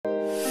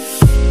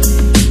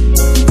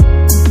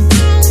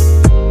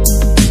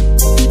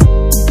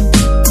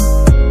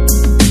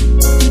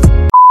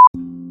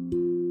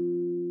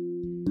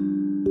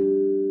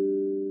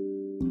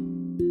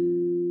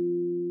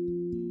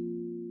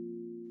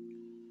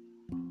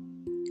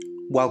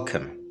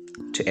Welcome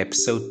to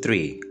episode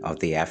 3 of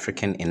the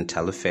African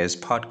Intel Affairs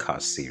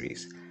podcast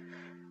series.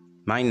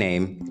 My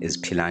name is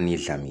Philani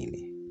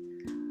Dlamini,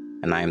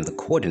 and I am the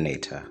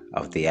coordinator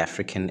of the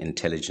African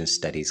Intelligence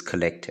Studies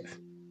Collective,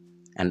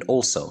 and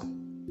also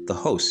the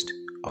host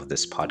of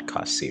this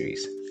podcast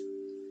series.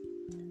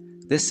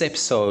 This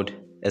episode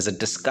is a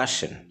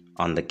discussion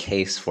on the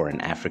case for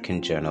an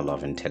African Journal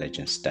of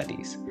Intelligence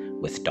Studies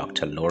with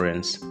Dr.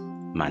 Lawrence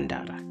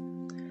Mandara.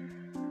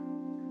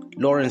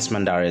 Lawrence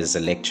Mandara is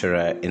a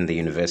lecturer in the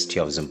University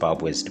of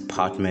Zimbabwe's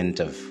Department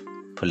of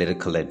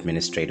Political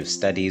Administrative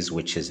Studies,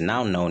 which is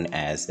now known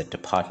as the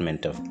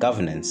Department of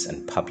Governance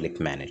and Public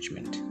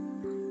Management.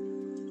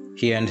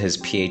 He earned his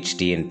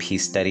PhD in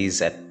Peace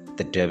Studies at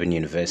the Durban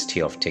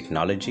University of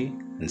Technology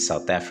in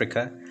South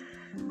Africa,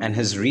 and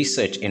his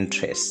research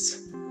interests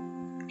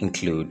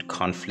include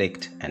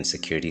conflict and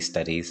security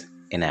studies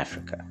in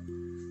Africa.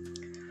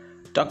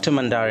 Dr.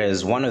 Mandara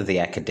is one of the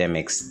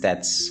academics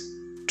that's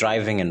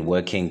driving and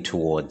working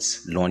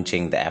towards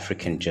launching the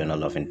African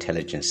Journal of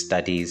Intelligence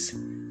Studies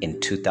in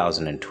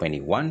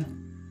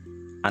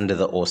 2021 under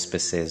the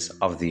auspices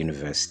of the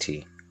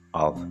University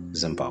of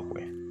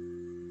Zimbabwe.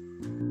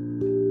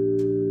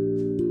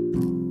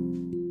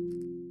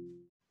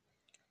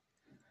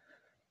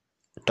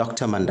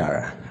 Dr.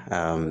 Mandara,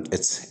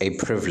 it's a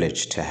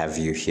privilege to have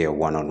you here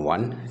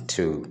one-on-one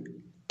to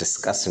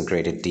discuss in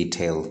greater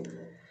detail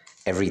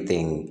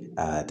everything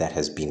that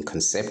has been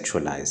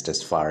conceptualized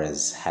as far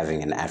as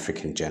having an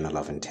African Journal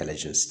of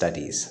Intelligence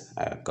Studies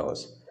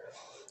goes.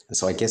 And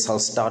so I guess I'll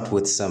start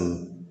with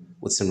some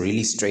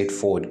really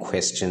straightforward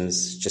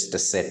questions, just a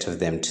set of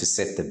them to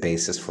set the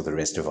basis for the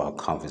rest of our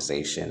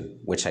conversation,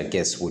 which I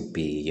guess would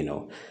be,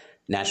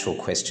 natural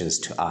questions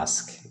to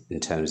ask in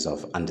terms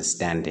of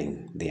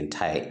understanding the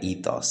entire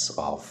ethos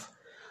of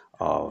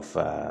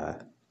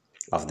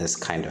this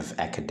kind of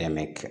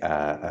academic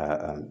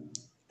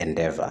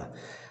endeavor.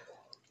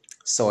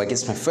 So I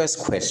guess my first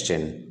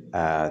question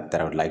that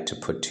I would like to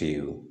put to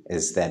you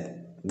is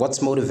that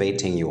what's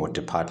motivating your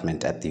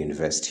department at the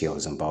University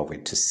of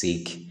Zimbabwe to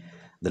seek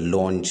the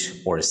launch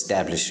or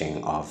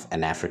establishing of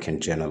an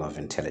African Journal of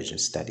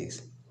Intelligence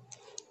Studies?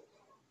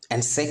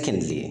 And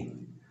secondly,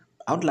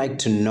 I would like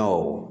to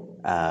know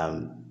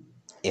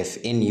if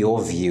in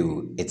your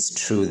view it's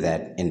true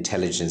that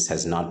intelligence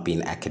has not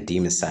been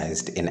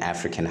academicized in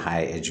African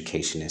higher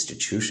education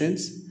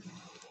institutions.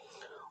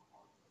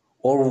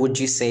 Or would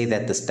you say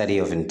that the study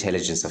of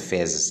intelligence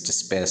affairs is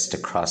dispersed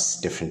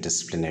across different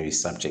disciplinary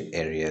subject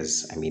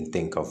areas? I mean,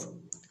 think of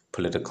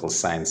political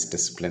science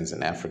disciplines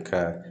in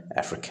Africa,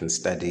 African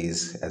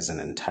studies as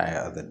an entire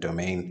other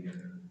domain.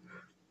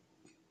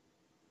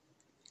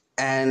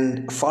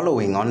 And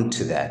following on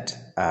to that,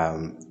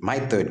 my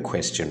third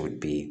question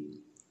would be,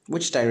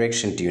 which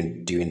direction do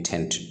you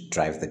intend to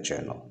drive the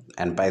journal?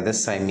 And by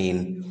this, I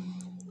mean,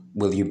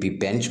 will you be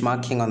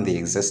benchmarking on the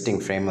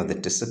existing frame of the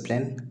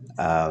discipline?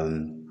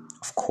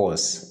 Of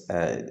course,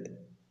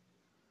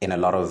 in a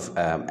lot of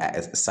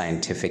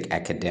scientific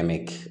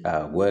academic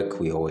work,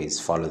 we always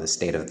follow the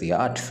state of the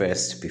art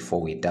first before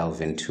we delve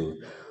into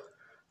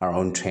our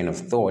own train of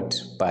thought.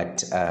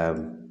 But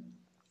I'm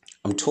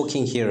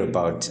talking here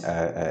about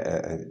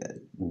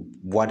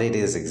what it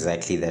is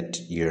exactly that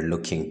you're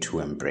looking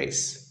to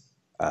embrace,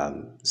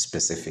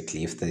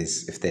 specifically. If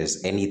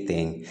there's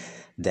anything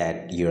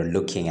that you're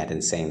looking at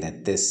and saying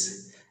that this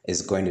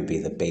is going to be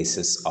the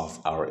basis of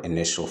our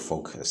initial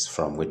focus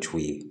from which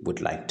we would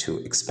like to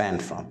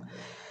expand from.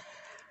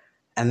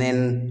 And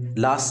then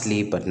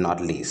lastly, but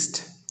not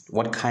least,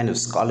 what kind of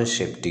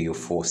scholarship do you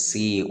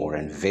foresee or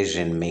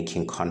envision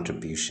making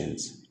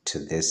contributions to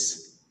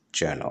this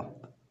journal?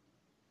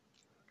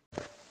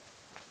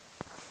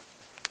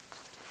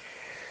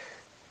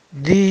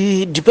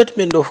 The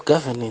Department of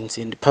Governance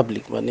and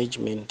Public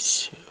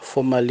Management,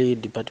 formerly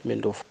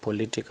Department of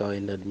Political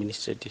and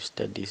Administrative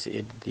Studies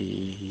at the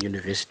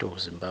University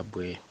of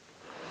Zimbabwe,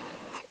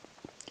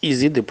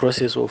 is in the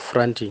process of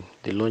fronting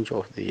the launch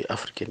of the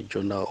African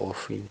Journal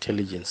of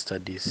Intelligence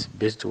Studies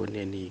based on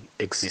an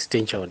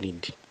existential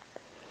need.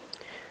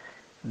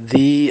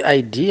 The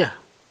idea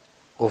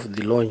of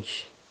the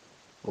launch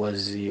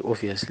was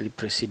obviously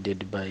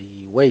preceded by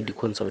wide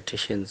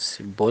consultations,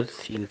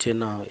 both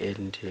internal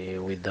and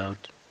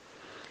without.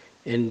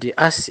 And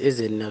us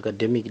as an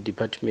academic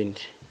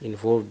department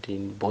involved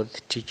in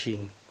both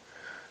teaching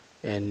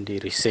and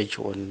research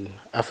on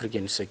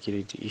African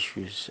security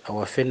issues,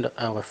 our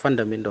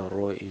fundamental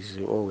role is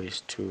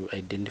always to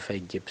identify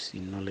gaps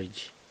in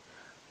knowledge,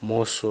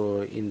 more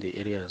so in the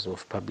areas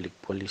of public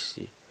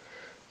policy,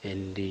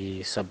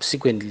 and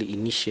subsequently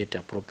initiate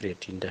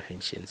appropriate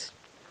interventions.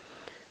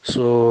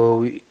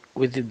 So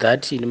with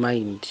that in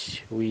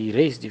mind, we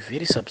raised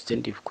very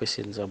substantive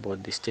questions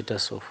about the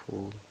status of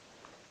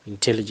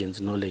intelligence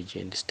knowledge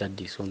and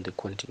studies on the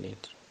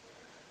continent.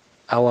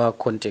 Our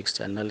context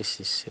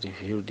analysis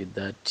revealed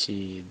that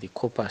the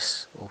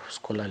corpus of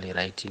scholarly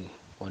writing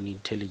on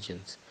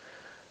intelligence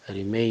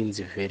remains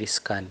very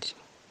scant.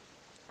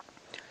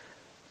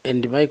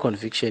 And my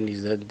conviction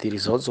is that the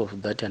results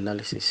of that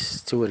analysis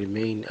still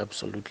remain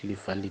absolutely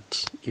valid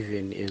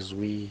even as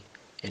we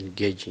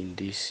engage in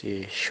this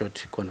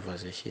short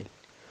conversation.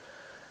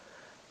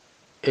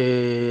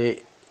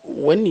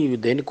 When you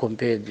then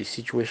compare the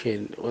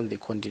situation on the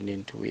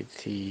continent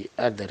with the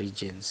other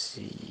regions,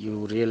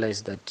 you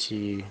realize that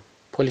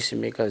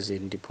policymakers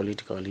and the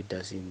political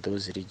leaders in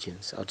those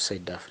regions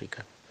outside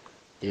Africa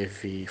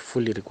have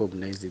fully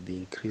recognized the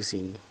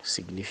increasing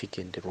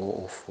significant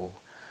role of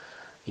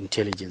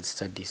intelligence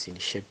studies in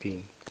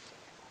shaping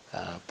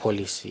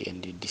policy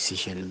and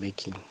decision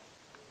making.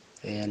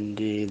 And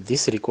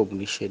this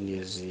recognition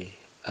has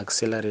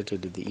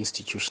accelerated the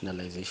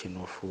institutionalization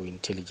of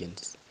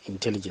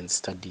intelligence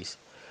studies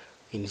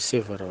in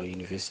several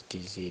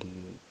universities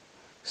in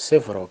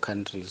several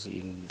countries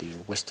in the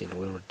Western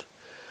world,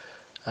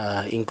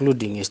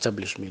 including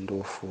establishment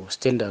of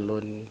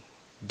standalone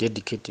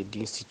dedicated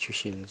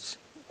institutions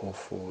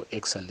of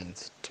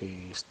excellence to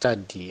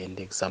study and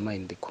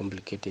examine the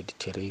complicated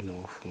terrain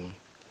of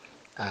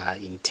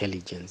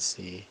intelligence.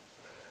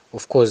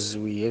 Of course,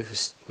 we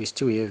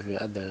still have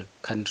other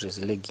countries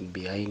lagging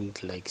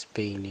behind, like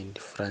Spain and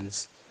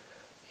France,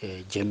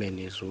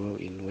 Germany as well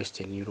in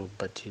Western Europe,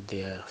 but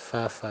they are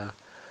far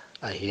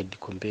ahead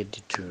compared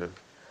to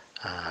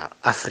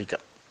Africa.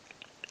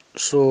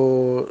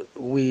 So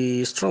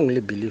we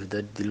strongly believe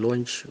that the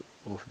launch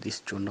of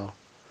this journal,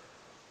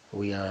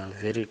 we are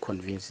very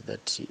convinced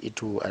that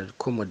it will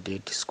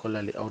accommodate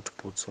scholarly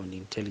outputs on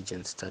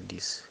intelligence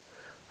studies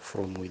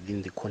from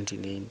within the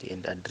continent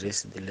and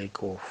address the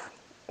lack of,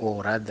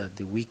 or rather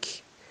the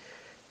weak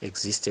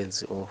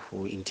existence of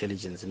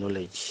intelligence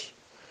knowledge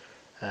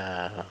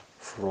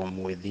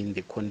from within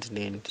the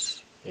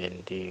continent,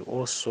 and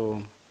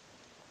also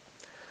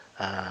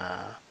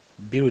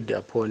build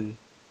upon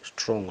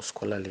strong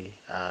scholarly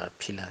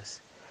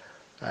pillars.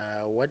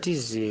 What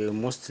is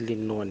mostly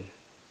known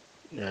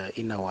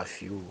in our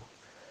view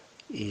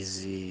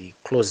is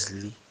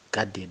closely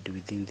guarded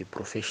within the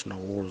professional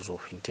walls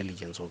of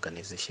intelligence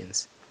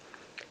organizations.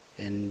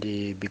 And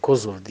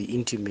because of the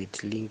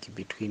intimate link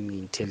between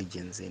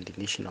intelligence and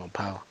national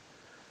power,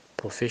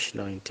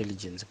 professional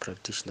intelligence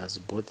practitioners,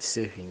 both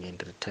serving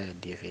and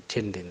retired, have a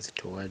tendency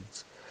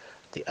towards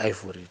the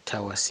ivory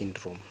tower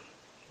syndrome.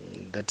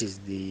 That is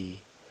the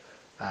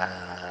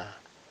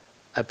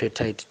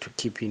appetite to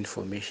keep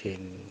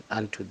information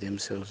unto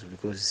themselves,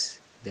 because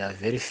there are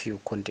very few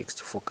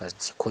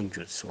context-focused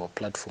conduits or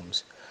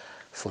platforms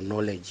for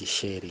knowledge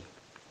sharing.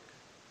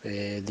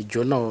 The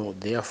journal,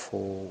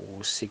 therefore,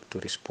 will seek to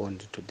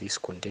respond to this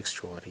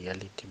contextual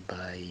reality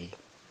by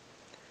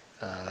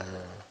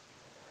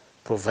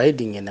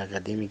providing an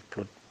academic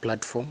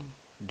platform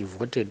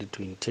devoted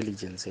to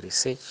intelligence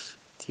research,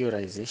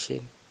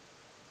 theorization,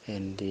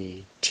 and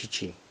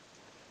teaching.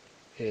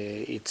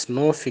 It's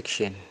no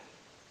fiction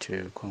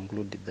to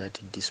conclude that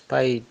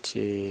despite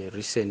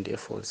recent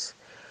efforts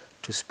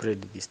to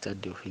spread the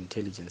study of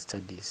intelligence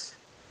studies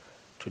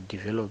to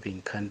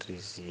developing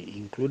countries,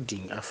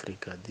 including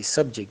Africa, the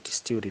subject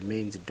still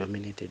remains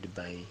dominated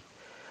by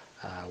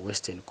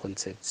Western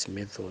concepts,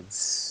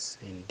 methods,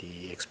 and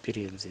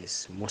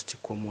experiences, most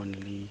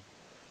commonly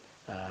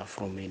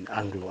from an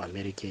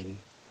Anglo-American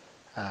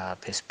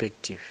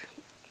perspective.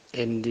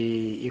 And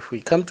if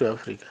we come to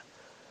Africa,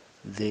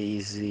 there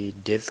is the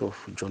dearth of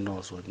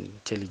journals on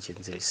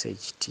intelligence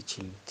research,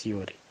 teaching,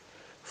 theory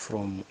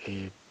from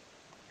a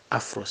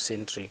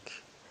Afrocentric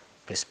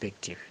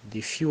perspective.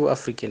 The few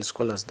African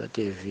scholars that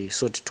have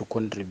sought to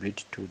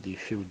contribute to the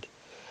field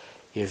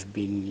have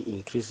been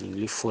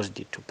increasingly forced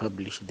to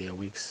publish their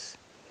works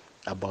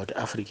about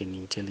African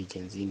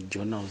intelligence in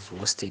journals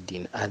hosted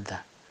in other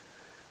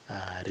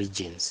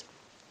regions.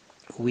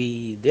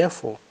 We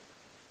therefore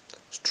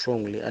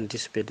strongly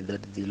anticipate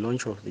that the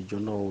launch of the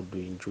journal would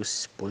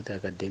induce both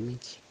academic,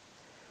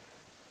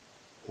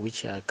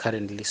 which are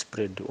currently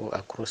spread all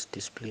across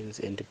disciplines,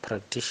 and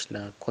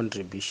practitioner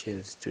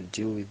contributions to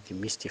deal with the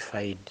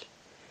mystified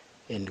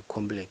and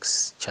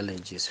complex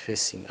challenges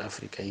facing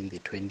Africa in the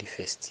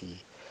 21st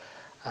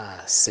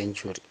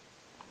century.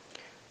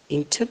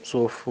 In terms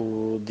of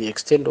the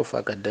extent of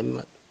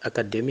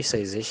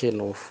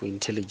academicization of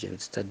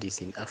intelligence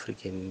studies in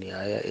African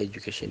higher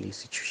education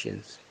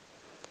institutions,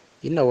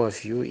 in our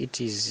view, it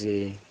is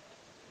an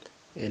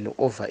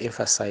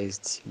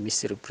overemphasized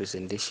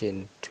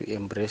misrepresentation to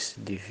embrace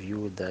the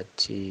view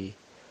that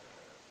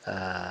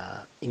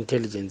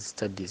intelligence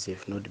studies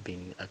have not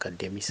been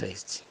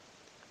academicized.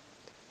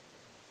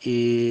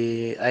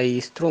 I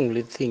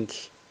strongly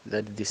think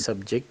that the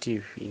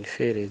subjective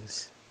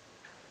inference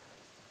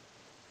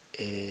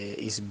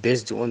is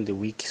based on the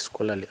weak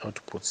scholarly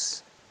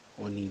outputs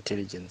on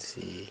intelligence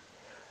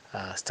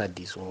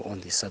studies or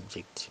on the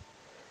subject.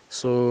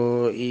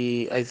 So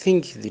I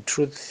think the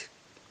truth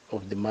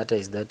of the matter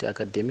is that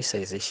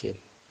academicization,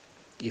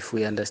 if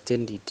we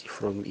understand it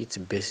from its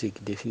basic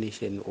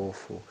definition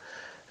of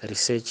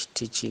research,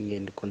 teaching,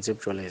 and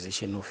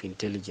conceptualization of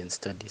intelligence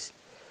studies,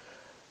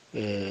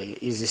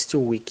 is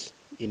still weak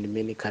in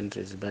many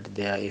countries, but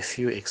there are a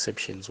few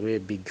exceptions where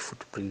big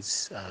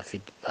footprints are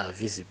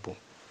visible.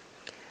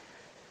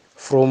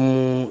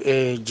 From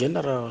a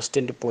general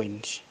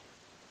standpoint,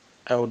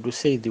 I would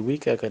say the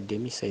weak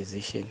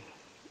academicization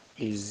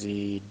is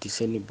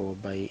discernible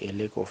by a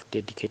lack of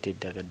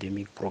dedicated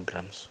academic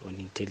programs on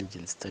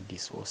intelligence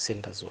studies or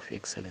centers of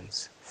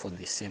excellence for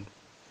the same.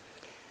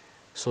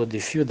 So the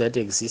few that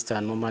exist are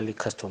normally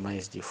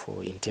customized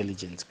for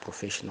intelligence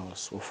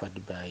professionals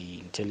offered by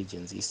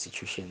intelligence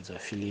institutions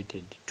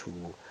affiliated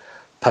to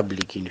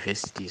public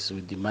universities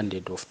with the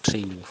mandate of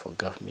training for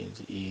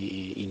government.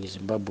 In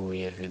Zimbabwe, we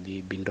have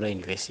the Bindra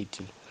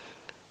University,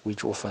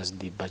 which offers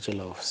the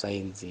Bachelor of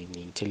Science in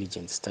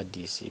Intelligence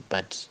Studies,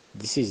 but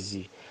this is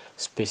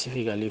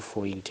specifically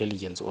for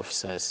intelligence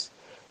officers,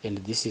 and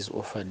this is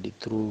offered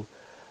through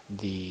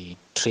the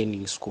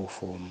training school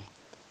from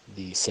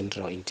the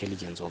Central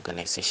Intelligence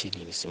Organization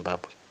in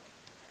Zimbabwe.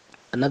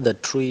 Another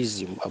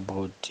truism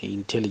about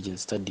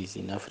intelligence studies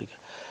in Africa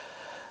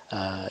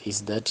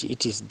is that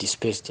it is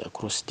dispersed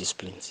across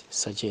disciplines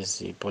such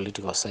as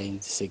political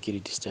science,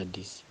 security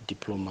studies,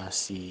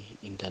 diplomacy,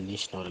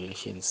 international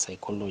relations,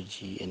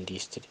 psychology, and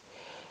history.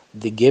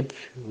 The gap,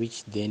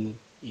 which then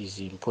is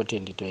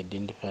important to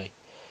identify,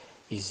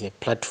 is a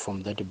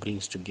platform that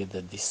brings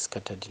together this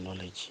scattered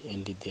knowledge,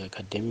 and the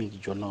academic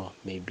journal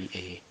may be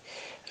a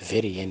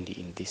variant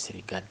in this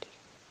regard.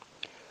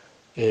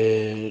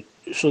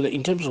 So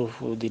in terms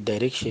of the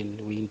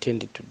direction we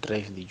intended to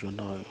drive the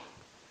journal,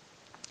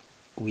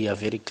 we are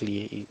very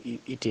clear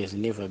it has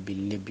never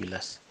been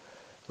nebulous.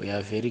 We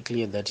are very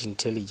clear that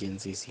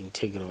intelligence is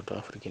integral to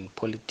African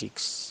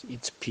politics,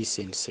 its peace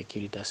and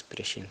security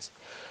aspirations.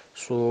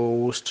 So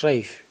we'll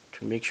strive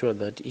to make sure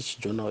that each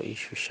journal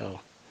issue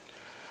shall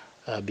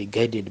be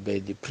guided by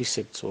the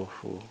precepts of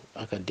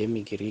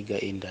academic rigor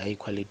and high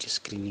quality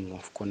screening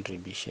of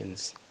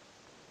contributions,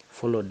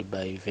 followed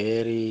by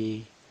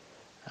very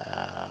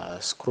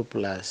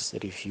scrupulous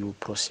review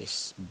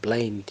process,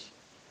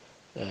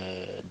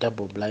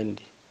 double-blind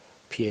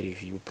peer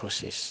review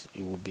process.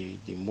 It will be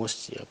the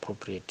most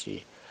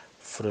appropriate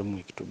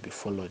framework to be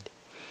followed.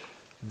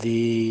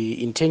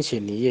 The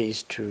intention here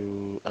is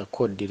to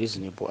accord the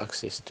reasonable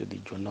access to the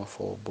journal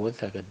for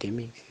both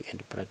academics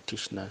and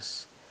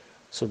practitioners,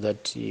 so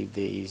that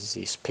there is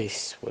a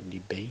space for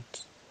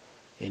debate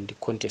and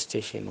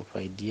contestation of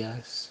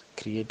ideas,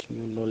 create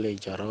new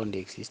knowledge around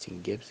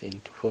existing gaps,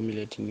 and to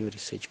formulate new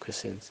research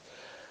questions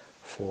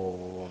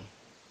for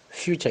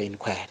future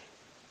inquiry,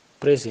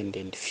 present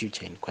and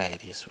future inquiry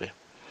as well.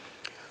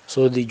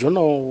 So the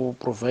journal will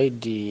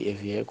provide a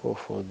vehicle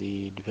for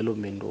the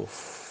development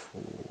of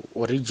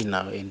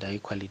original and high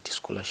quality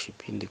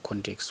scholarship in the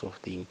context of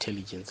the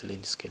intelligence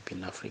landscape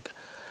in Africa.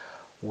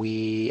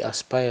 We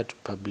aspire to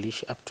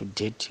publish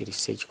up-to-date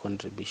research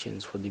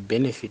contributions for the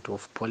benefit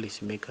of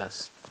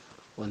policymakers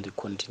on the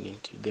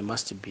continent. There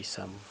must be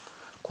some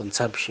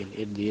consumption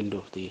at the end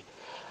of the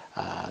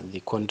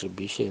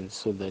contributions,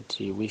 so that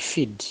we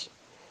feed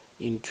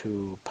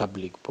into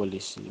public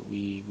policy.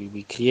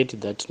 We create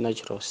that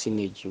natural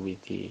synergy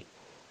with the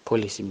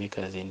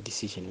policymakers and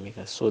decision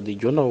makers. So the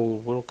journal will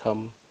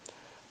welcome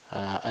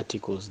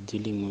articles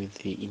dealing with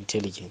the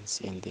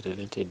intelligence and the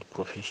related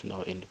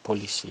professional and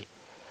policy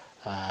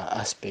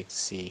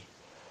aspects,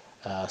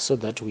 so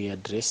that we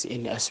address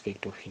any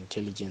aspect of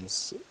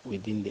intelligence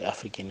within the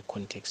African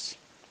context.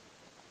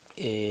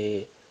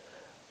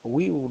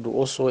 We would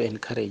also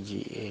encourage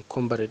a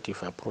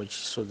comparative approach,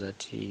 so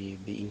that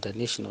the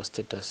international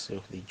status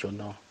of the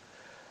journal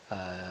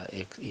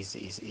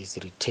is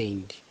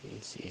retained,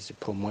 is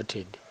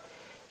promoted.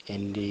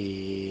 And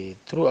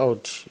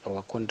throughout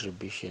our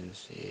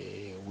contributions,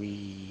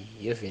 we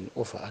have an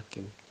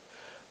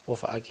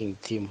overarching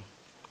theme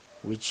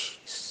which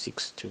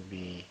seeks to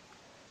be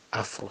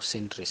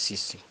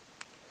Afrocentricism.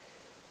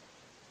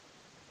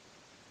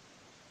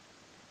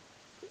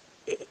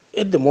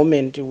 At the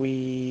moment,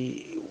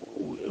 we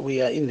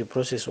are in the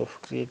process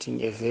of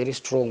creating a very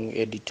strong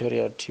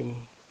editorial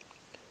team,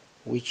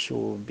 which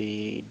will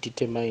be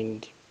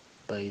determined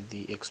by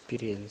the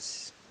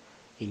experience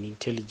in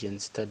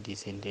intelligence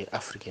studies and the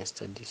African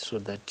studies, so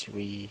that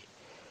we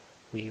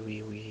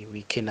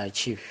can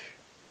achieve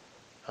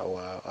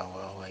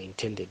our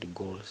intended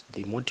goals.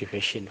 The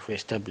motivation for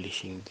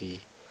establishing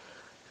the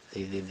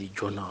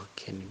journal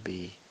can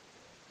be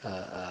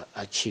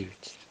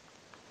achieved.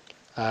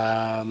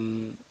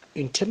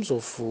 In terms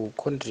of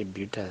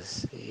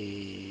contributors,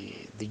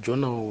 the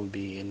journal will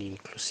be an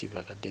inclusive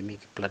academic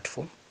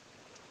platform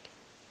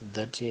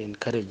that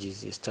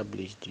encourages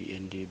established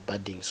and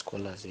budding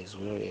scholars, as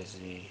well as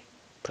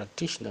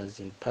practitioners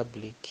in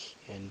public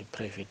and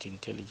private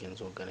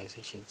intelligence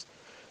organizations,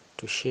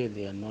 to share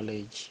their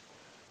knowledge,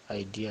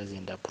 ideas,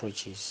 and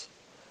approaches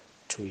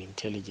to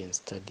intelligence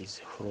studies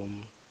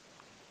from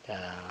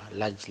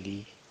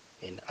largely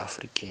an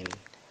African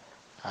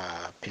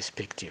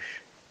perspective.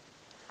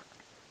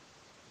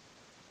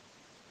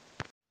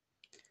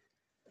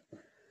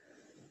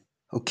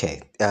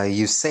 Okay,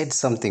 you said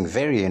something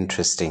very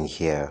interesting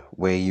here,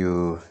 where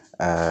you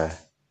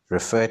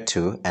referred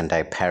to, and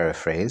I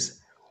paraphrase,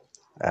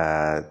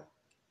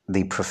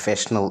 the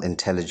professional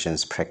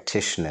intelligence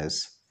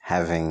practitioners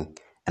having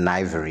an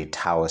ivory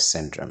tower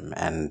syndrome.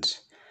 And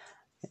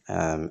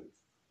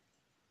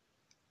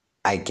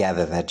I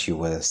gather that you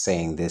were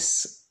saying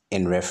this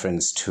in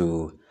reference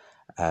to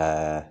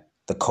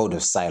the code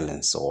of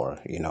silence, or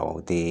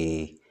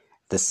the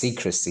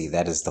secrecy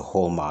that is the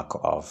hallmark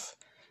of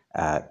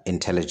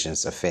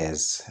intelligence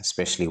affairs,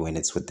 especially when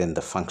it's within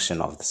the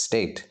function of the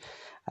state.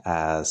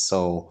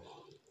 So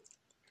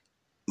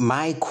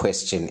my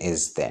question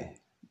is then,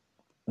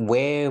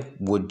 where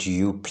would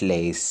you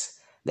place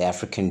the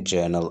African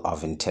Journal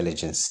of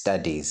Intelligence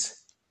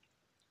Studies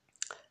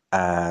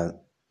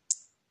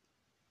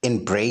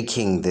in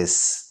breaking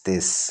this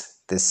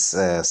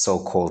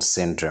so-called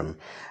syndrome,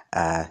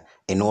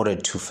 in order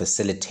to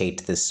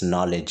facilitate this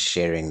knowledge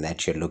sharing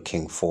that you're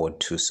looking forward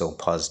to so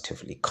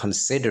positively,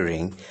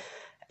 considering,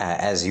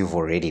 as you've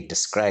already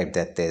described,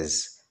 that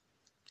there's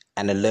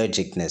an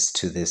allergicness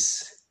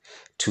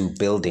to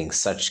building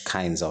such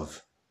kinds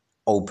of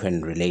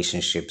open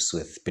relationships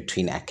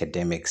between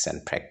academics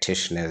and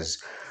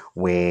practitioners,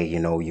 where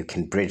you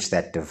can bridge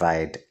that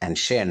divide and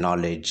share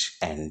knowledge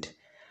and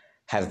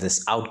have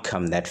this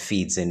outcome that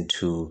feeds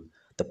into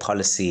the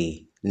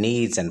policy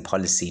needs and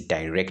policy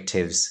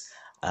directives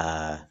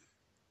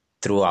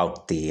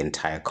throughout the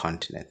entire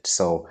continent.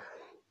 So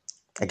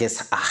I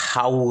guess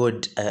how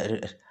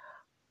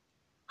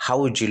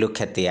would you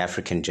look at the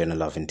African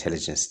Journal of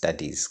Intelligence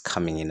Studies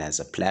coming in as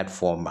a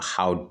platform?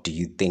 How do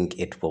you think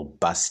it will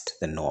bust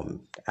the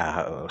norm?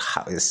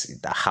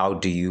 How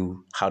do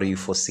you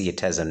foresee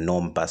it as a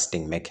norm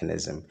busting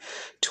mechanism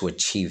to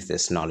achieve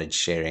this knowledge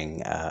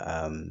sharing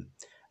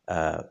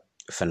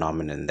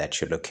phenomenon that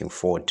you're looking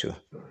forward to?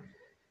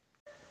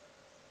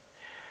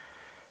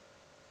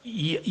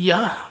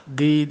 Yeah,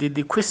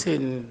 the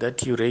question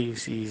that you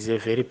raise is a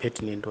very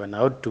pertinent one.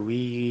 How do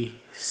we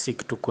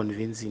seek to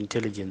convince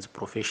intelligence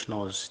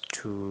professionals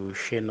to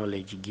share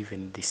knowledge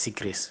given the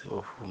secrets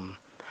of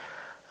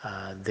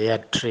their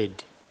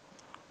trade?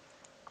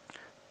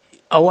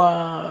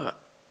 Our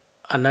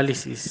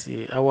analysis,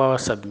 our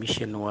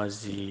submission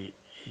was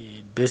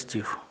based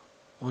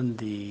on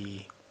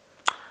the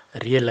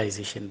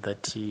realization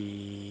that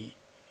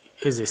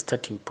as a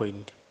starting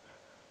point,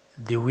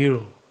 the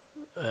will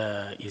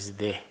is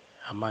there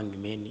among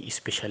many,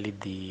 especially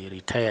the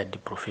retired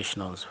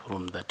professionals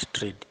from that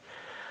trade.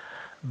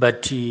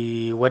 But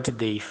what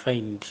they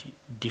find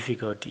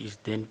difficult is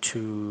then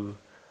to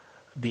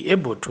be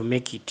able to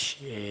make it,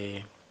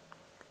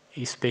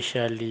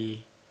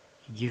 especially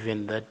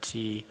given that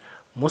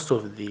most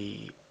of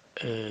the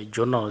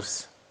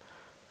journals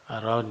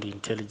around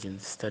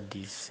intelligence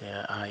studies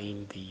are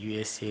in the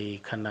USA,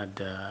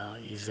 Canada,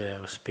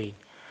 Israel, Spain,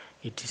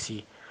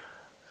 etc.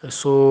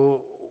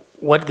 So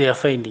what they are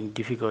finding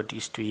difficult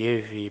is to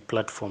have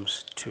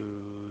platforms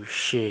to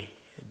share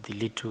the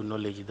little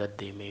knowledge that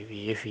they may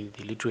be having,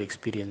 the little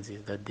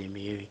experiences that they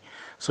may have.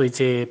 So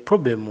it's a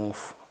problem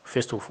of,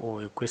 first of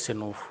all, a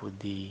question of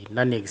the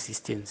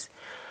non-existence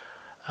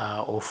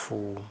of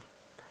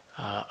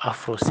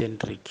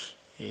Afrocentric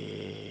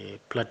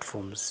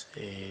platforms,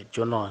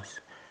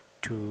 journals,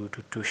 to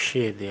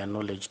share their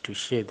knowledge, to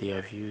share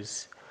their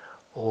views,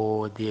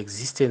 or the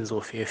existence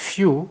of a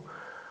few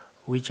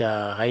which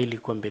are highly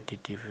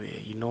competitive.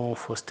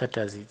 For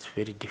starters, it's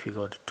very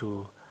difficult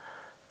to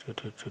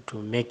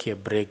make a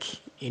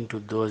break into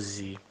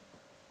those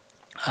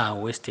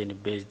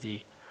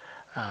Western-based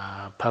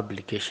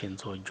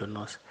publications or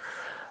journals.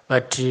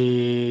 But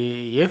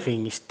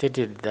having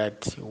stated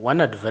that,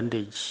 one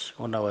advantage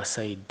on our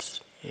side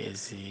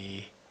as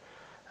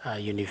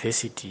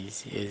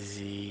universities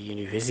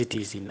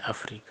in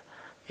Africa,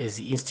 as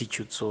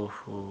institutes of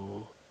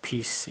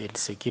peace and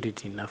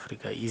security in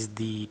Africa, is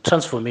the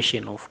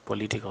transformation of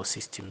political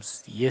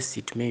systems. Yes,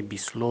 it may be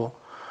slow.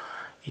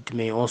 It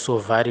may also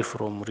vary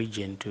from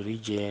region to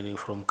region,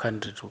 from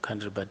country to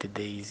country, but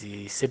there is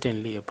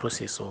certainly a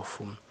process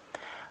of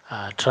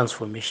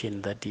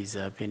transformation that is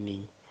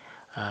happening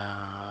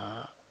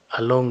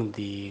along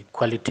the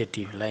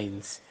qualitative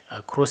lines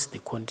across the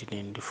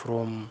continent,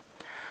 from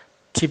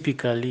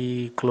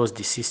typically closed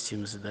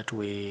systems that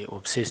were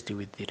obsessed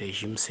with the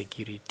regime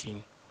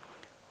security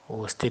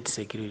or state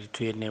security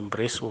to an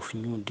embrace of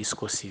new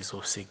discourses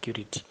of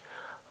security,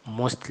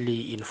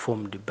 mostly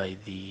informed by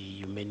the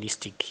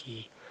humanistic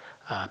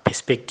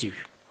perspective.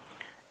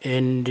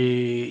 And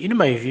in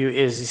my view,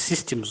 as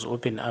systems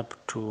open up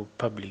to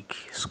public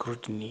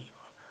scrutiny,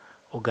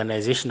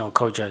 organizational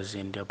cultures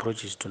and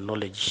approaches to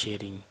knowledge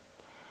sharing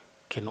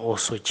can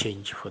also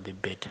change for the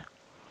better.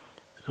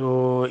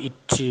 So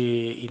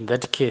in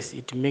that case,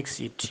 it makes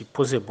it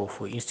possible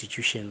for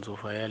institutions of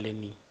higher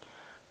learning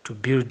to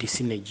build the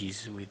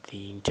synergies with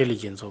the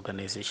intelligence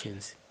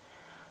organizations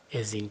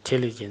as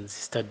intelligence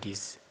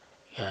studies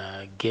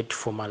get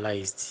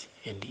formalized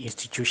and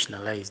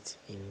institutionalized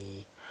in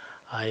the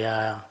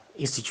higher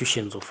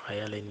institutions of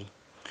higher learning.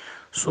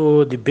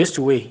 So the best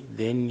way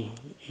then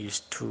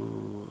is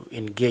to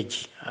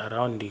engage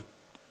around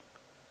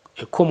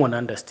a common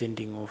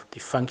understanding of the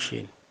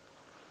function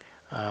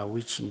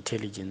which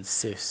intelligence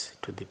serves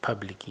to the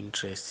public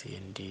interest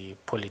and the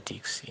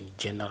politics in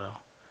general,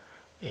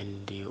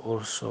 and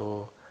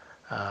also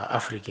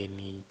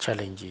African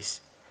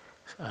challenges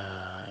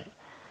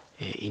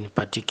in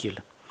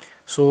particular.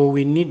 So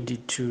we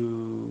need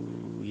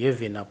to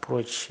have an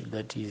approach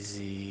that is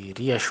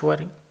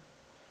reassuring,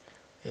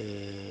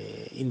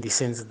 in the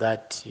sense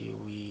that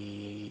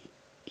we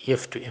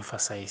have to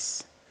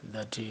emphasize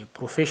that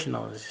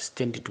professionals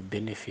stand to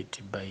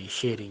benefit by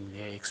sharing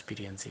their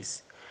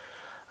experiences,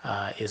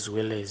 as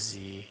well as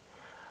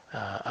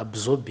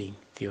absorbing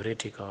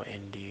theoretical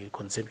and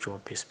conceptual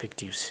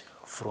perspectives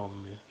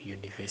from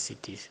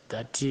universities.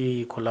 That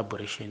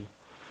collaboration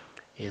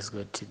has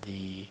got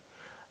the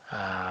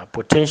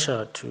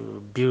potential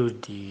to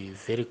build the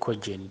very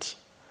cogent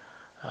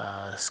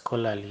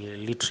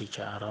scholarly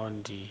literature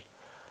around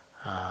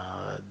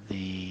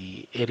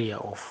the area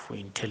of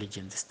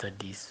intelligence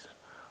studies,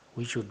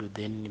 which would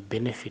then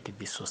benefit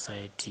the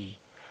society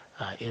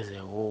as a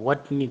whole.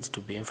 What needs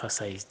to be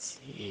emphasized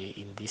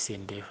in this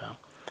endeavor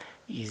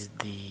is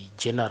the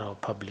general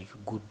public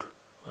good,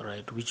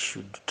 right, which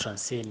should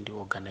transcend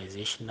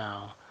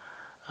organizational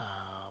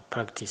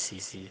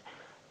practices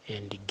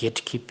and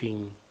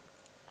gatekeeping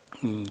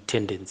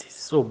tendencies.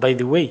 So, by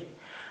the way,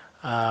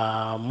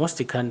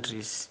 most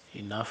countries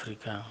in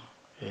Africa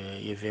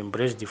have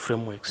embraced the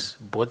frameworks,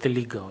 both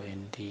legal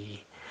and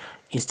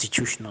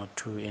institutional,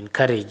 to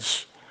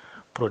encourage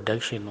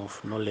production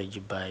of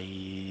knowledge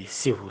by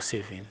civil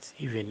servants,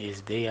 even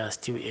as they are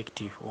still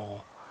active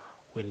or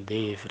when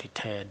they have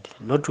retired,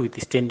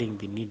 notwithstanding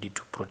the need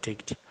to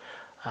protect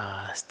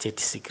state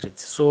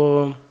secrets.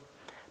 So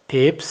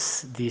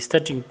perhaps the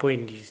starting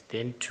point is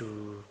then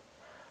to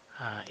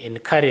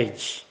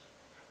encourage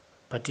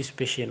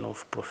participation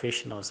of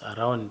professionals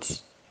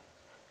around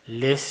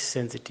less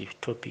sensitive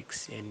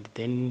topics, and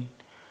then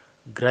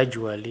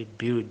gradually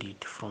build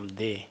it from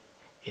there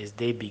as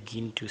they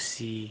begin to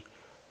see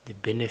the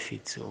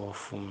benefits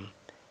of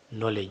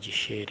knowledge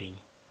sharing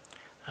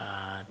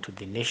to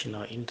the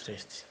national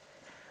interest.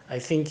 I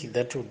think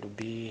that would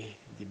be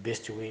the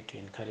best way to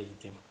encourage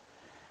them.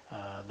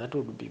 That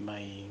would be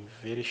my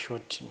very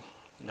short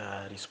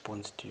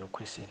response to your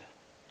question.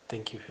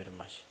 Thank you very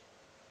much.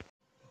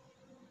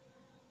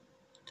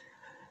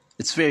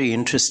 It's very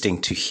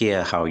interesting to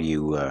hear how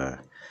you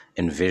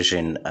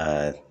envision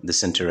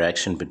this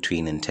interaction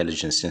between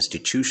intelligence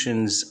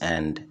institutions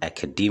and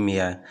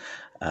academia,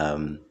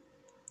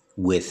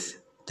 with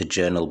the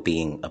journal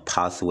being a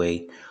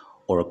pathway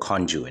or a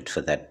conduit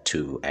for that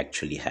to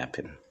actually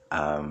happen.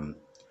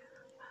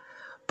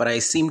 But I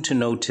seem to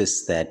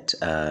notice that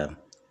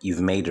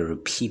you've made a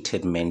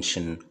repeated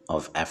mention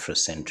of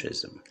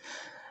Afrocentrism.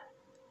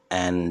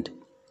 And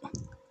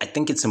I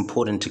think it's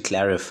important to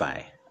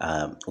clarify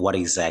what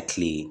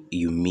exactly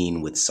you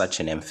mean with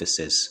such an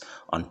emphasis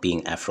on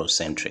being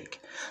Afrocentric,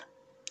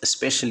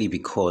 especially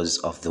because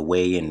of the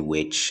way in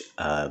which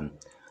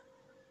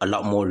a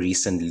lot more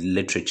recent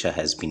literature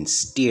has been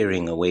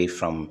steering away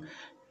from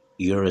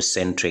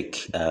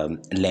Eurocentric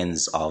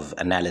lens of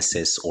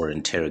analysis or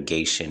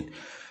interrogation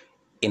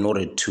in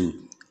order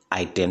to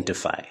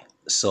identify.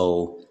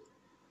 So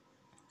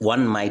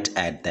one might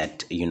add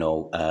that,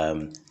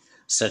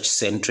 such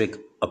centric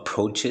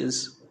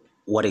approaches,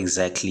 what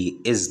exactly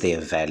is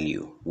their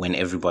value when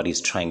everybody's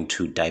trying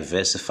to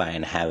diversify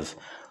and have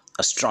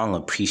a strong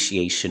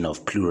appreciation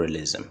of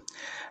pluralism?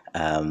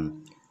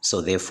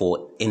 So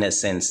therefore, in a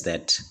sense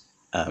that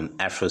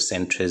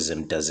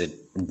Afrocentrism,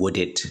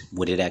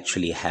 would it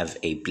actually have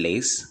a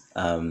place,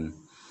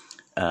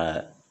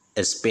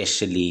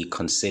 especially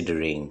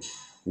considering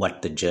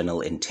what the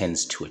journal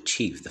intends to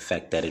achieve, the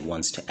fact that it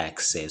wants to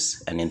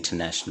access an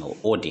international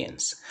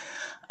audience,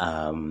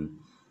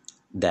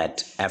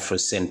 that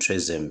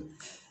Afrocentrism,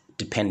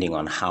 depending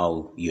on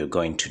how you're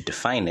going to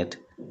define it,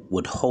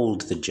 would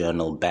hold the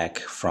journal back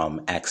from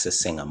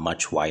accessing a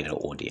much wider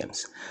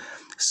audience.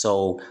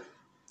 So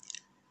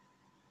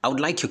I would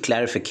like your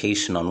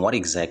clarification on what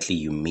exactly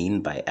you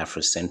mean by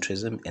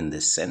Afrocentrism in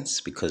this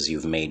sense, because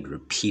you've made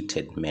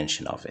repeated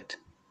mention of it.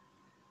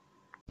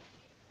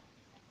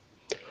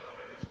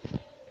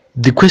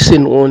 The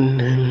question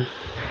on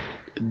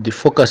the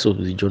focus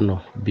of the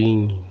journal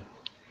being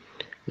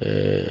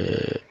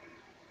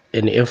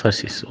an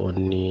emphasis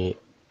on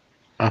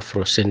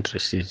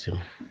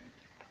Afrocentrism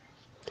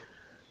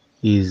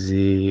is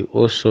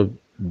also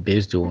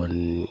based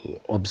on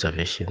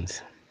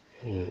observations,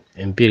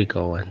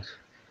 empirical ones.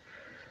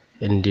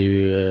 And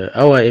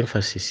our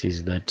emphasis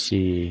is that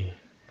the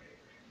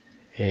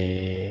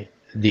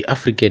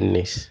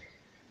Africanness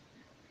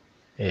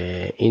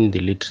in the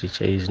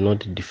literature is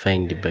not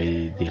defined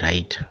by the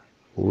writer,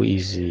 who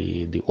is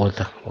the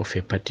author of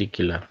a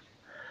particular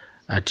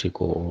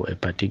article or a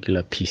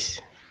particular piece,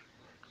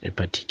 a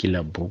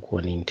particular book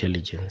on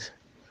intelligence,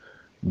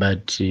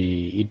 but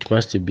it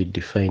must be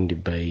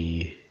defined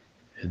by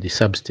the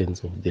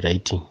substance of the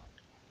writing.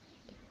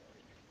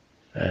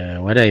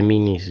 What I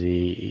mean is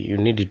you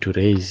need to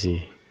raise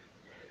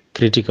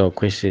critical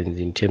questions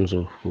in terms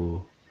of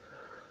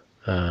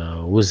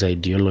whose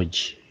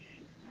ideology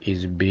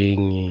is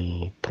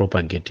being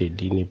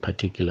propagated in a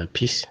particular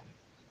piece,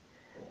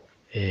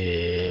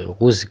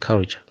 whose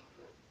culture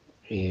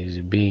is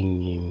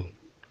being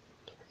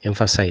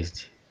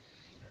emphasized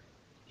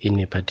in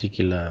a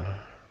particular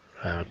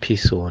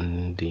piece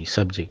on the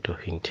subject of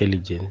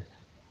intelligence,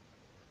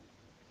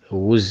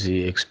 whose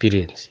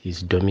experience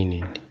is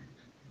dominant.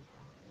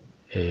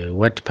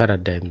 What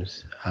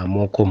paradigms are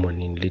more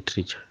common in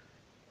literature?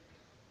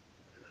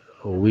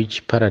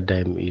 Which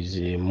paradigm is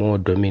more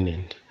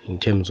dominant in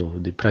terms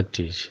of the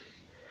practice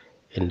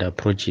and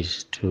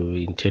approaches to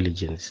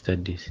intelligence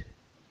studies?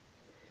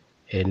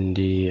 And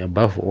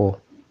above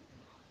all,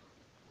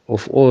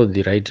 of all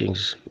the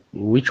writings,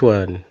 which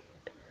one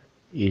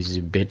is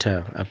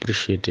better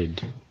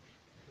appreciated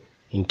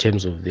in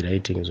terms of the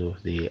writings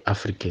of the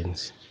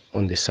Africans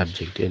on the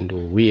subject, and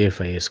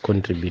whoever has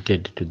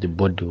contributed to the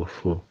body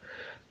of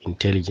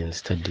intelligence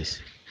studies?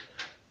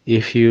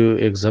 If you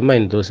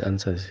examine those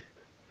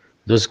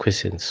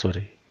questions,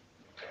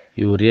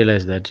 you will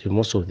realize that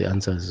most of the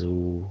answers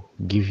will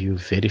give you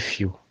very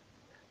few,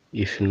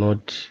 if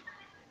not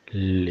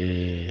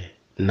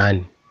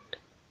none,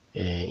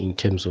 in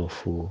terms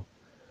of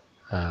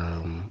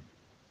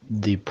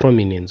the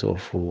prominence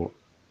of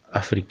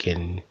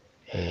African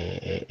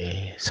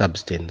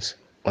substance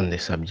on the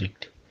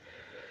subject.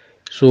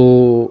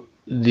 So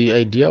the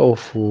idea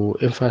of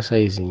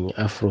emphasizing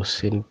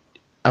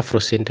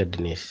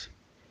Afro-centeredness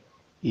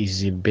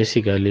is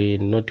basically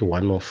not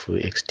one of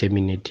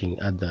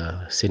exterminating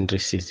other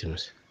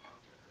centricisms,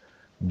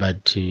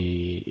 but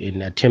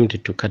an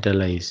attempt to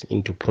catalyze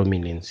into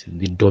prominence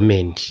the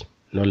dominant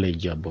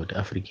knowledge about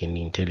African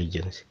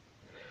intelligence.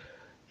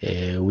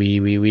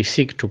 We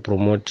seek to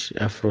promote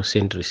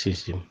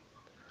Afrocentricism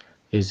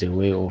as a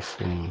way of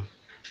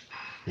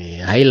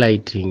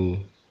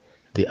highlighting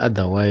the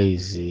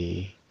otherwise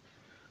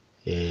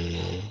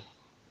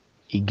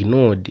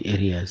ignored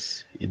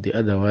areas, the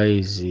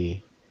otherwise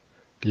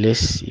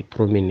less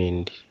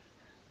prominent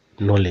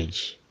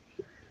knowledge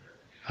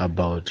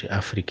about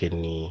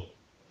African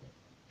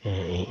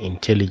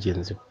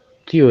intelligence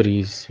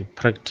theories,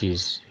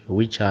 practice,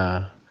 which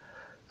are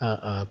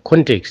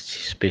context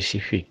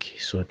specific,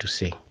 so to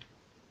say.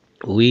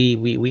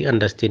 We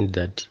understand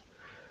that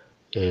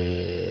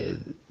there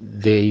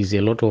is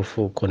a lot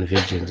of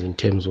convergence in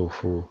terms of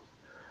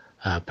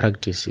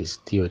practices,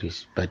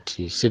 theories, but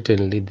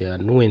certainly there are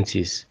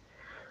nuances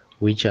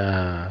which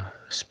are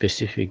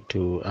specific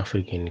to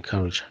African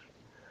culture,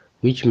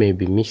 which may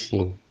be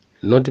missing,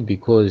 not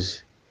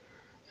because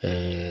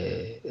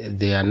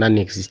they are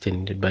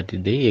non-existent, but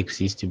they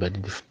exist, but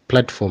the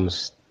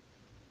platforms,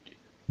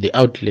 the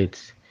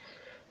outlets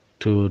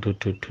to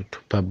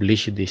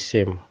publish the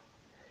same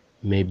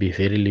may be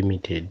very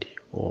limited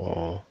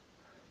or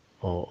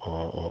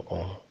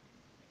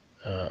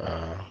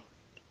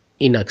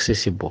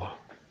inaccessible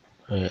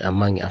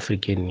among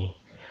African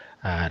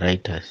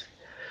writers.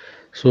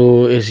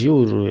 So as you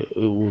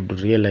would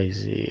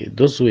realize,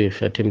 those who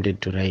have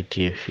attempted to write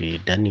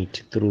have done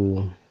it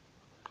through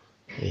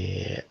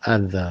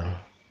other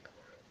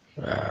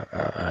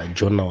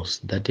journals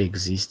that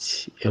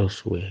exist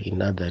elsewhere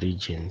in other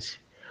regions,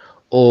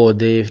 or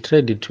they've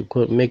tried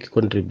to make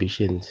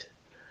contributions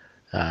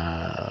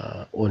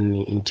on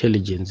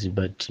intelligence,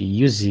 but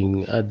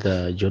using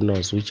other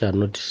journals which are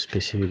not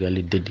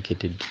specifically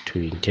dedicated to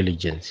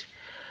intelligence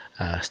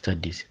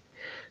studies.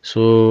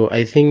 So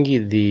I think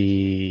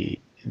the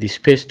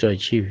space to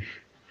achieve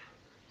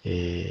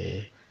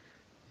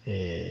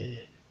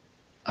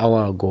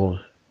our goal,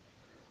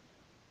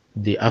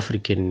 the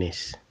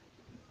Africanness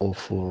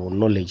of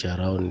knowledge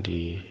around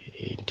the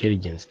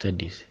intelligence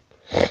studies,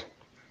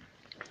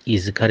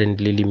 is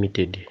currently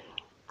limited.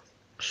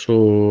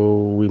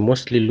 So we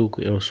mostly look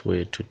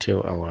elsewhere to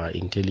tell our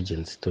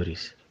intelligence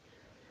stories.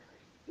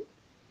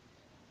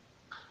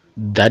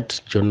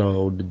 That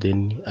journal would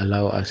then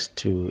allow us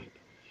to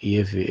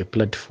have a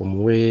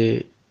platform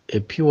where a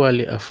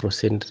purely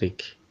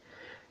Afrocentric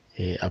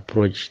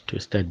approach to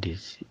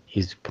studies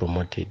is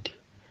promoted,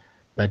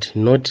 but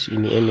not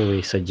in any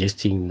way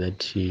suggesting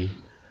that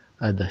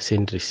other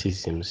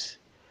centricisms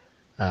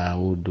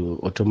would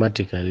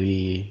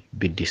automatically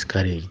be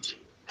discouraged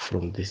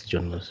from these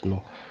journals.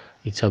 No,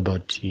 it's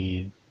about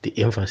the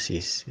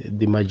emphasis.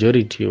 The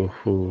majority of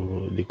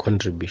the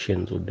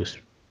contributions would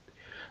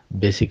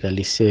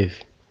basically serve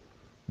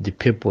the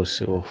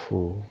purpose of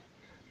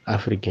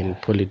African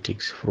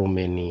politics from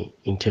an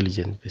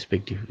intelligence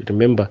perspective.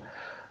 Remember,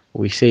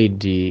 we said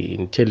the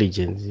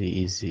intelligence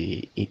is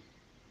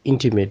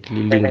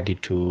intimately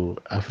linked to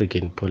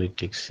African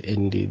politics,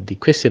 and the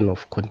question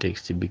of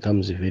context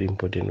becomes very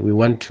important. We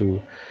want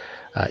to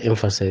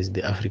emphasize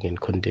the African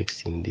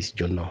context in this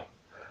journal,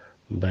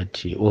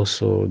 but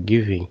also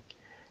giving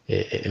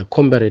a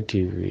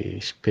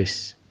comparative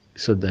space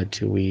so that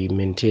we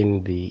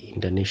maintain the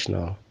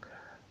international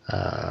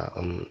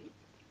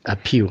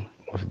appeal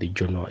of the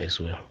journal as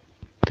well.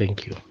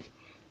 Thank you.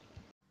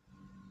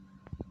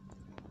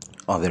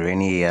 Are there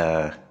any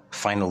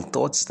final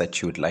thoughts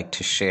that you would like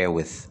to share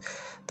with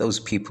those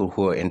people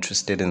who are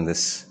interested in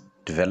this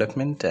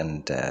development,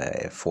 and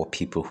for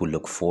people who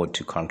look forward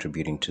to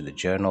contributing to the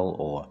journal,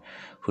 or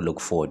who look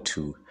forward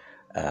to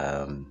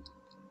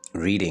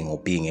reading or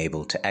being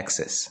able to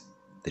access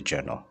the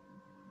journal?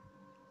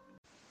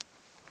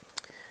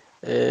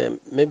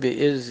 Maybe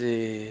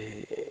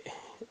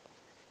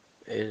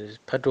as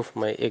part of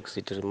my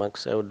exit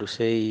remarks, I would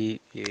say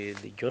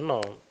the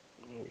journal,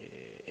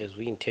 as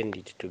we intend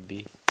it to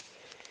be,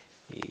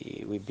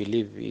 we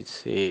believe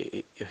it's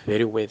a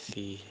very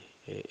worthy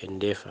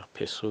endeavor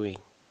pursuing.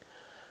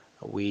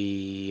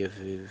 We have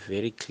a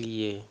very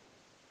clear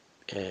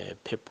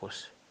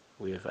purpose.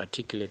 We have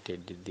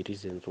articulated the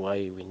reasons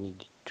why we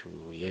need to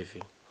have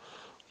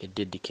a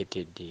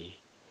dedicated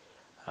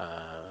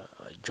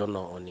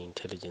journal on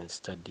intelligence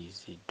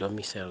studies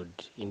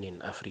domiciled in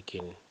an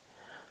African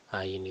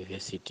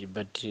university.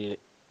 But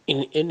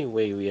in any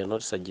way, we are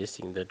not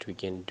suggesting that we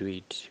can do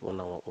it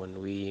on our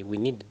own. We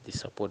need the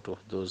support of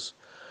those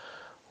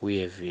who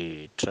have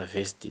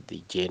traversed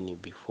the journey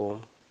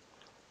before.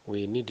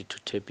 We need to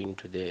tap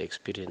into their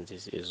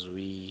experiences as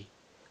we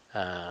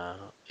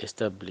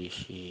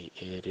establish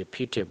a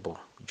reputable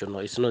journal.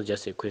 It's not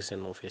just a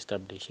question of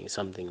establishing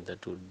something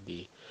that would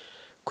be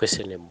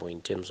questionable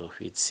in terms of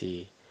its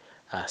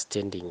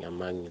standing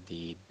among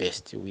the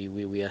best.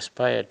 We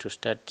aspire to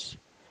start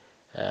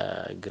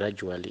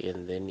gradually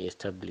and then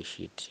establish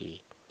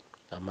it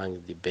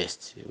among the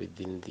best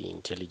within the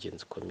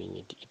intelligence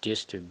community. It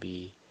has to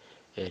be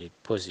a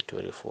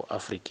repository for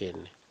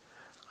African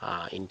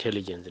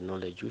intelligence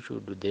knowledge, which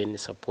would then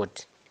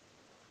support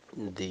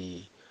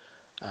the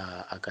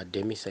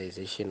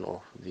academicization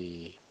of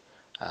the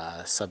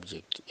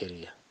subject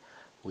area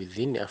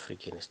within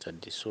African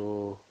studies.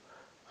 So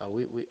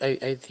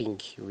I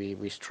think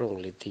we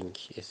strongly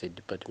think as a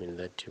department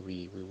that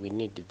we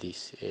need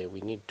this. We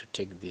need to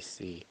take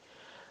this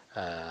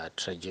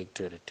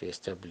trajectory to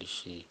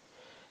establish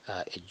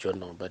a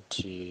journal, but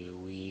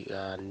we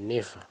are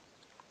never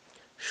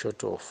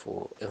short of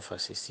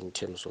emphasis in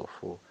terms of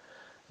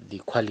the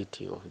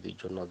quality of the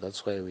journal.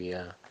 That's why we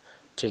are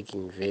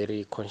taking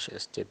very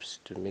conscious steps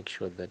to make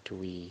sure that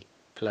we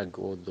plug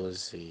all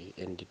those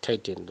and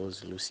tighten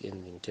those loose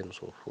ends in terms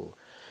of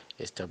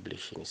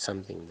establishing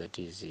something that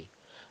is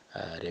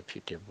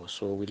reputable.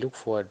 So we look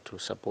forward to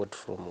support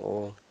from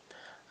all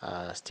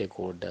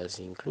stakeholders,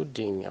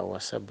 including our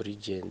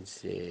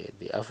sub-regions,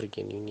 the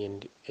African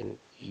Union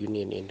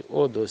and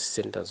all those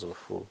centers of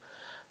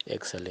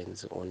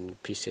excellence on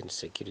peace and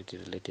security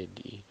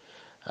related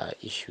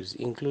issues,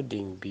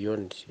 including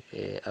beyond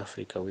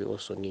Africa. We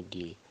also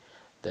need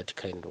that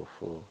kind of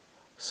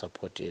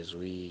support as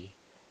we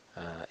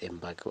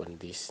embark on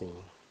this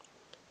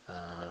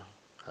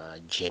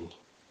journey.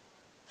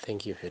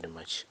 Thank you very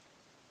much.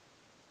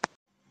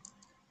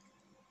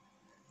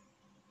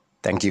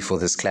 Thank you for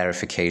this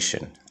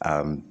clarification.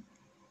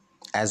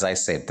 As I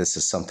said, this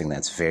is something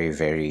that's very,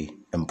 very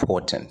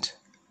important,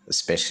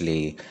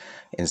 especially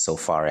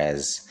insofar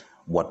as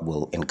what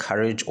will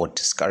encourage or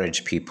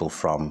discourage people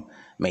from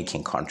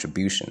making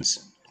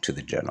contributions to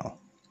the journal.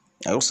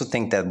 I also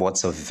think that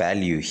what's of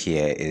value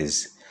here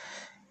is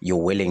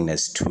your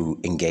willingness to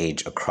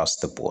engage across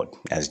the board,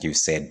 as you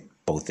said,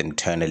 both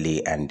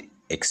internally and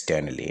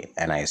externally.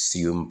 And I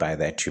assume by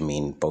that you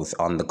mean both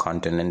on the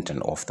continent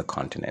and off the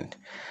continent.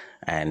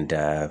 And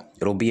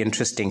it'll be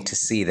interesting to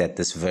see that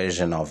this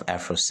version of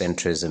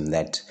Afrocentrism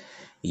that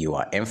you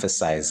are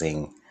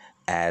emphasizing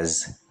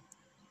as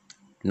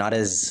not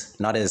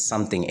as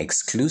something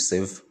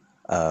exclusive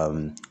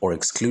or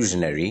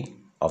exclusionary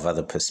of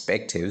other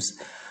perspectives,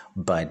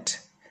 but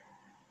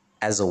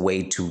as a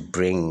way to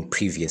bring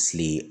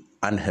previously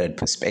unheard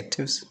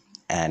perspectives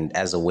and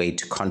as a way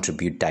to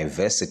contribute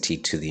diversity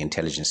to the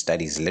intelligence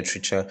studies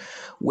literature,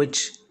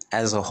 which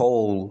as a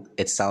whole,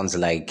 it sounds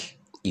like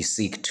you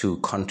seek to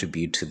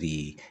contribute to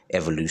the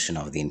evolution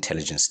of the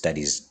intelligence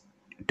studies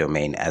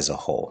domain as a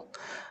whole.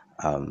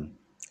 And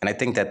I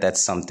think that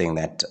that's something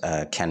that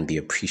can be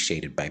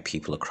appreciated by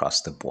people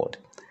across the board.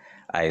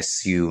 I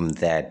assume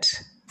that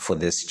for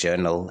this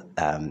journal,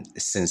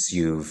 since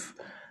you've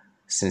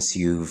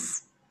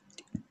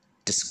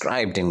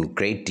described in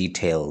great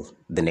detail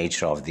the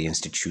nature of the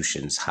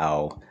institutions,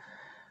 how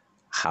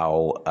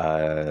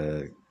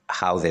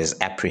there's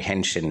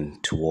apprehension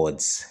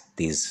towards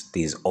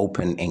these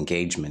open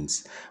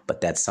engagements, but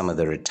that some of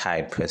the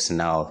retired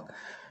personnel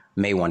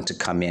may want to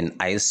come in.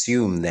 I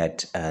assume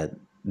that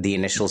the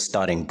initial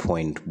starting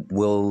point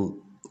will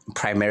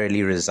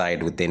primarily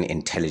reside within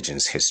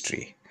intelligence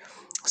history,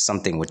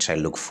 something which I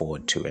look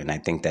forward to. And I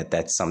think that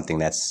that's something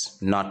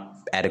that's not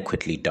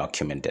adequately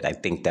documented. I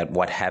think that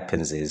what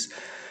happens is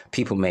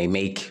people may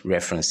make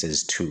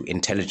references to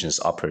intelligence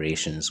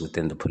operations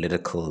within the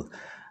political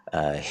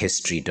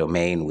history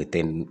domain,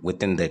 within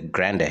the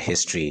grander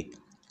history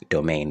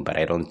domain, but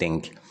I don't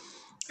think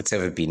it's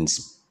ever been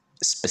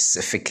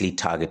specifically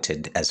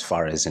targeted as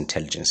far as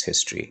intelligence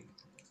history.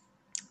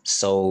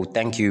 So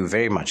thank you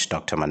very much,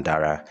 Dr.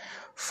 Mandara,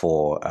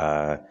 for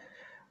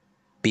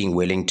being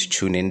willing to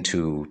tune in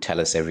to tell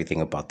us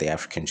everything about the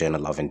African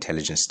Journal of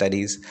Intelligence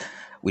Studies.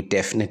 We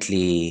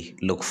definitely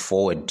look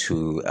forward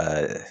to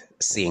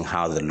seeing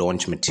how the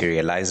launch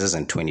materializes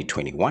in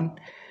 2021.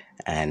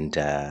 And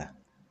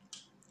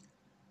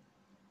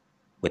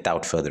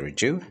Without further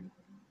ado,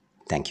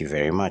 thank you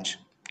very much.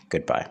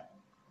 Goodbye.